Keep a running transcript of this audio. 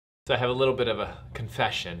So I have a little bit of a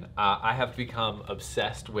confession. I have become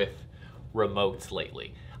obsessed with remotes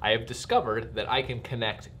lately. I have discovered that I can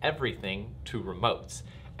connect everything to remotes.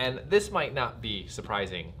 And this might not be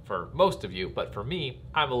surprising for most of you, but for me,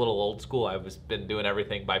 I'm a little old school. I've been doing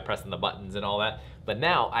everything by pressing the buttons and all that. But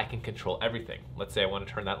now I can control everything. Let's say I want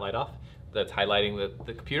to turn that light off that's highlighting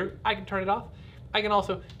the computer. I can turn it off. I can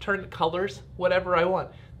also turn colors, whatever I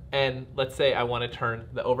want. And let's say I want to turn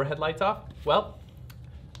the overhead lights off. Well,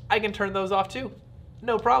 I can turn those off too.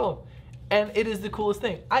 No problem. And it is the coolest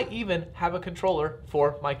thing. I even have a controller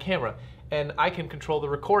for my camera, and I can control the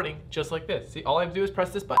recording just like this. See, all I have to do is press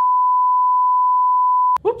this button.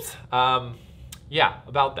 Whoops. Yeah,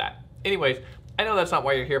 about that. Anyways, I know that's not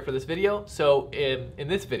why you're here for this video. So in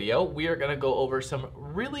this video, we are gonna go over some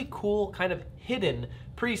really cool kind of hidden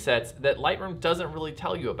presets that Lightroom doesn't really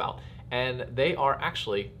tell you about. And they are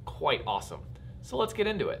actually quite awesome. So let's get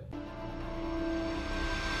into it.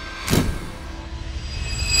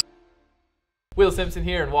 Simpson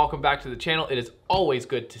here, and welcome back to the channel. It is always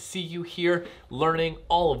good to see you here learning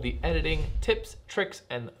all of the editing tips, tricks,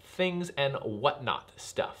 and things and whatnot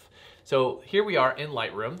stuff. So here we are in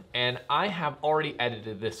Lightroom, and I have already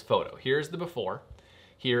edited this photo. Here's the before,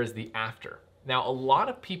 here is the after. Now, a lot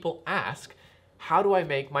of people ask, how do I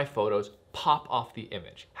make my photos pop off the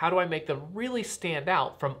image? How do I make them really stand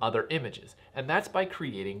out from other images? And that's by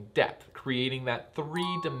creating depth, creating that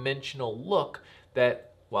three-dimensional look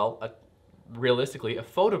that, well, realistically, a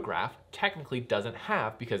photograph technically doesn't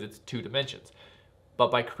have because it's 2 dimensions.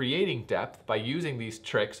 But by creating depth, by using these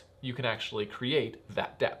tricks, you can actually create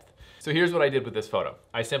that depth. So here's what I did with this photo.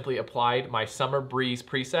 I simply applied my Summer Breeze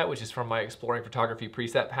preset, which is from my Exploring Photography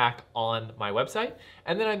preset pack on my website.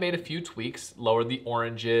 And then I made a few tweaks, lowered the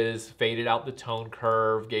oranges, faded out the tone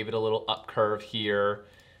curve, gave it a little up curve here.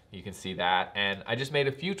 You can see that. And I just made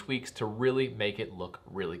a few tweaks to really make it look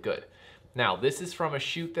really good. Now, this is from a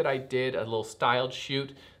shoot that I did, a little styled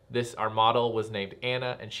shoot. Our model was named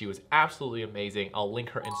Anna, and she was absolutely amazing. I'll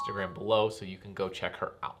link her Instagram below so you can go check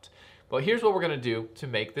her out. But here's what we're gonna do to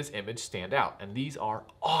make this image stand out, and these are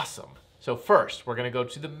awesome. So first, we're gonna go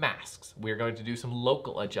to the masks. We're going to do some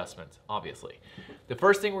local adjustments, obviously. The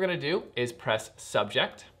first thing we're gonna do is press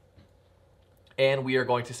Subject, and we are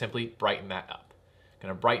going to simply brighten that up.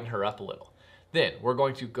 Gonna brighten her up a little. Then we're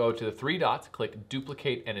going to go to the 3 dots, click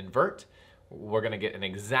Duplicate and Invert. We're gonna get an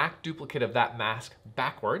exact duplicate of that mask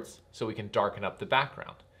backwards so we can darken up the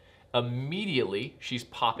background. Immediately, she's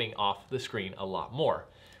popping off the screen a lot more.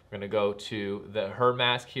 We're gonna go to her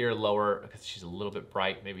mask here, lower, because she's a little bit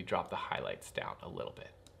bright, maybe drop the highlights down a little bit.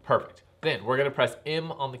 Perfect. Then we're gonna press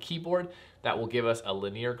M on the keyboard. That will give us a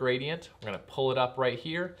linear gradient. We're gonna pull it up right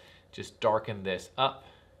here, just darken this up.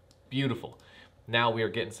 Beautiful. Now we are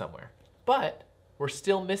getting somewhere. But we're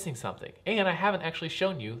still missing something, and I haven't actually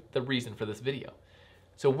shown you the reason for this video.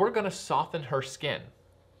 So we're gonna soften her skin.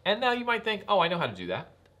 And now you might think, oh, I know how to do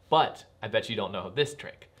that, but I bet you don't know this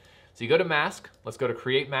trick. So you go to Mask, let's go to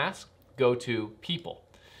Create Mask, go to People.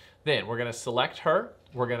 Then we're gonna select her,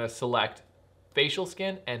 we're gonna select facial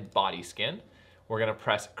skin and body skin. We're gonna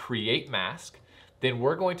press Create Mask. Then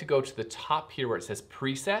we're going to go to the top here where it says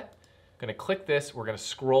Preset. Gonna click this, we're gonna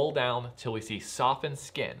scroll down till we see Soften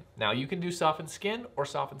Skin. Now you can do Soften Skin or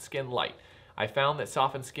Soften Skin Light. I found that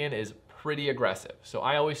Soften Skin is pretty aggressive, so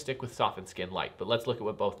I always stick with Soften Skin Light, but let's look at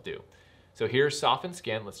what both do. So here's Soften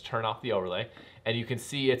Skin, let's turn off the overlay, and you can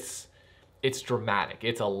see it's dramatic,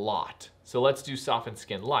 it's a lot. So let's do Soften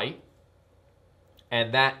Skin Light,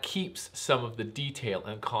 and that keeps some of the detail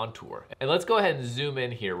and contour. And let's go ahead and zoom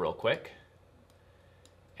in here real quick.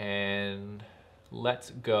 And let's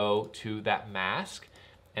go to that mask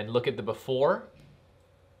and look at the before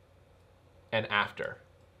and after.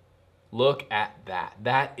 Look at that.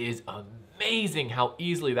 That is amazing how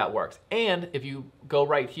easily that works. And if you go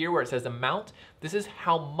right here where it says amount, this is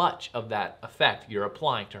how much of that effect you're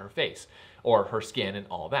applying to her face or her skin and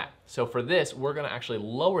all that. So for this, we're gonna actually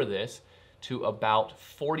lower this to about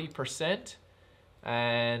 40%.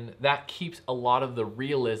 And that keeps a lot of the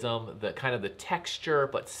realism, the kind of the texture,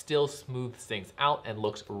 but still smooths things out and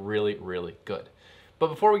looks really, really good. But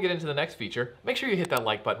before we get into the next feature, make sure you hit that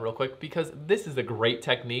like button real quick because this is a great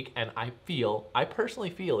technique and I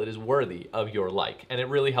personally feel it is worthy of your like, and it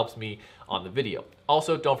really helps me on the video.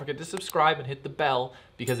 Also, don't forget to subscribe and hit the bell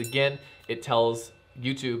because again, it tells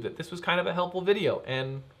YouTube that this was kind of a helpful video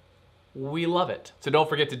and we love it. So don't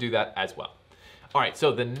forget to do that as well. All right,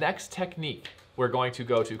 so the next technique, we're going to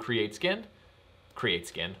go to Create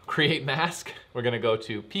Mask. We're gonna go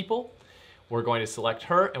to People. We're going to select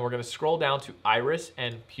her and we're gonna scroll down to Iris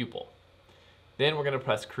and Pupil. Then we're gonna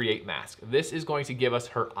press Create Mask. This is going to give us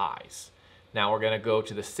her eyes. Now we're gonna go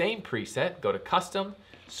to the same preset, go to custom,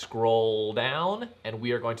 scroll down, and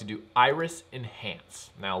we are going to do iris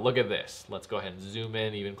enhance. Now look at this. Let's go ahead and zoom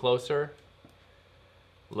in even closer.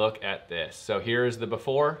 Look at this. So here's the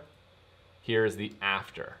before, here's the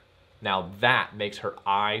after. Now that makes her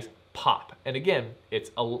eyes pop. And again,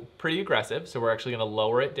 it's pretty aggressive, so we're actually gonna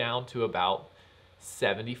lower it down to about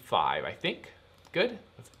 75, I think. Good,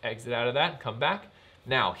 let's exit out of that and come back.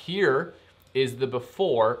 Now here is the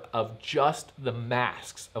before of just the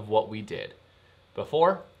masks of what we did.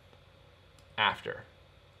 Before, after,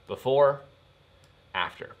 before,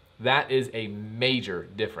 after. That is a major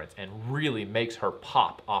difference and really makes her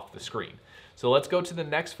pop off the screen. So let's go to the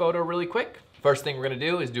next photo really quick. First thing we're gonna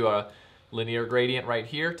do is do a linear gradient right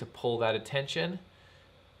here to pull that attention,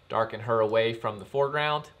 darken her away from the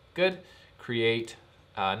foreground. Good. Create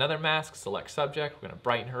another mask, select subject. We're gonna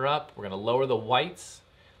brighten her up. We're gonna lower the whites.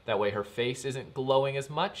 That way her face isn't glowing as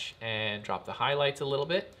much, and drop the highlights a little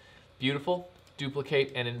bit. Beautiful.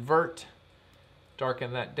 Duplicate and invert.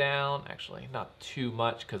 Darken that down. Actually, not too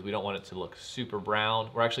much because we don't want it to look super brown.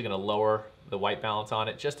 We're actually gonna lower the white balance on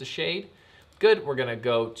it just a shade. Good. We're gonna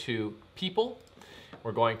go to people.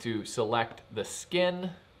 We're going to select the skin,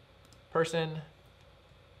 person,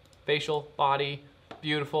 facial, body.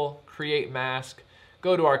 Beautiful. Create mask.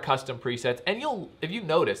 Go to our custom presets, and if you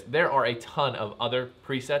notice, there are a ton of other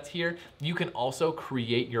presets here. You can also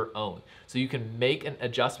create your own. So you can make an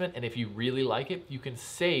adjustment, and if you really like it, you can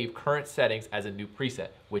save current settings as a new preset,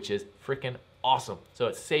 which is freaking awesome. So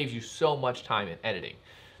it saves you so much time in editing.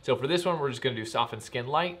 So for this one, we're just gonna do soften skin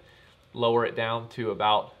light, lower it down to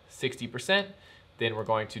about 60%. Then we're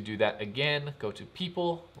going to do that again, go to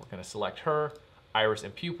people, we're gonna select her, iris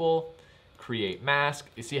and pupil, create mask.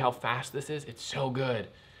 You see how fast this is? It's so good.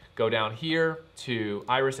 Go down here to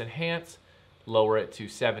iris enhance, lower it to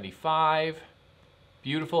 75.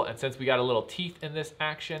 Beautiful, and since we got a little teeth in this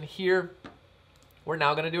action here, we're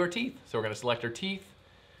now gonna do her teeth. So we're gonna select her teeth,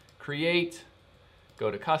 create, go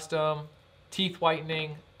to custom, teeth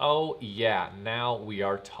whitening. Oh yeah, now we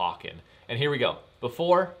are talking. And here we go,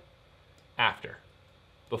 before, after,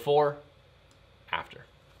 before, after.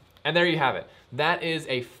 And there you have it. That is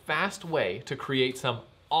a fast way to create some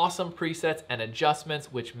awesome presets and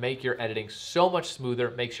adjustments which make your editing so much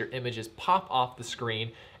smoother, makes your images pop off the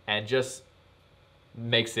screen, and just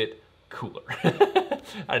makes it cooler. I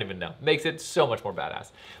don't even know. Makes it so much more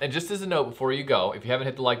badass. And just as a note before you go, if you haven't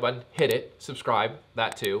hit the like button, hit it, subscribe,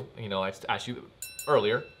 that too. You know, I asked you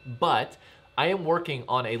earlier, but I am working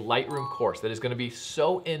on a Lightroom course that is gonna be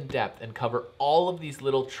so in-depth and cover all of these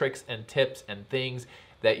little tricks and tips and things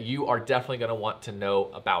that you are definitely gonna want to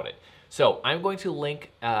know about it. So I'm going to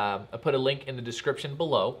link, put a link in the description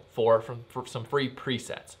below for some free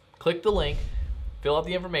presets. Click the link, fill out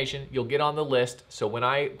the information, you'll get on the list, so when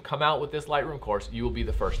I come out with this Lightroom course, you will be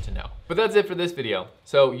the first to know. But that's it for this video.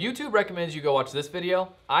 So YouTube recommends you go watch this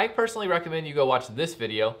video. I personally recommend you go watch this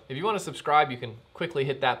video. If you wanna subscribe, you can quickly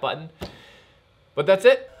hit that button. But that's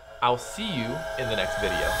it. I'll see you in the next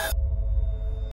video.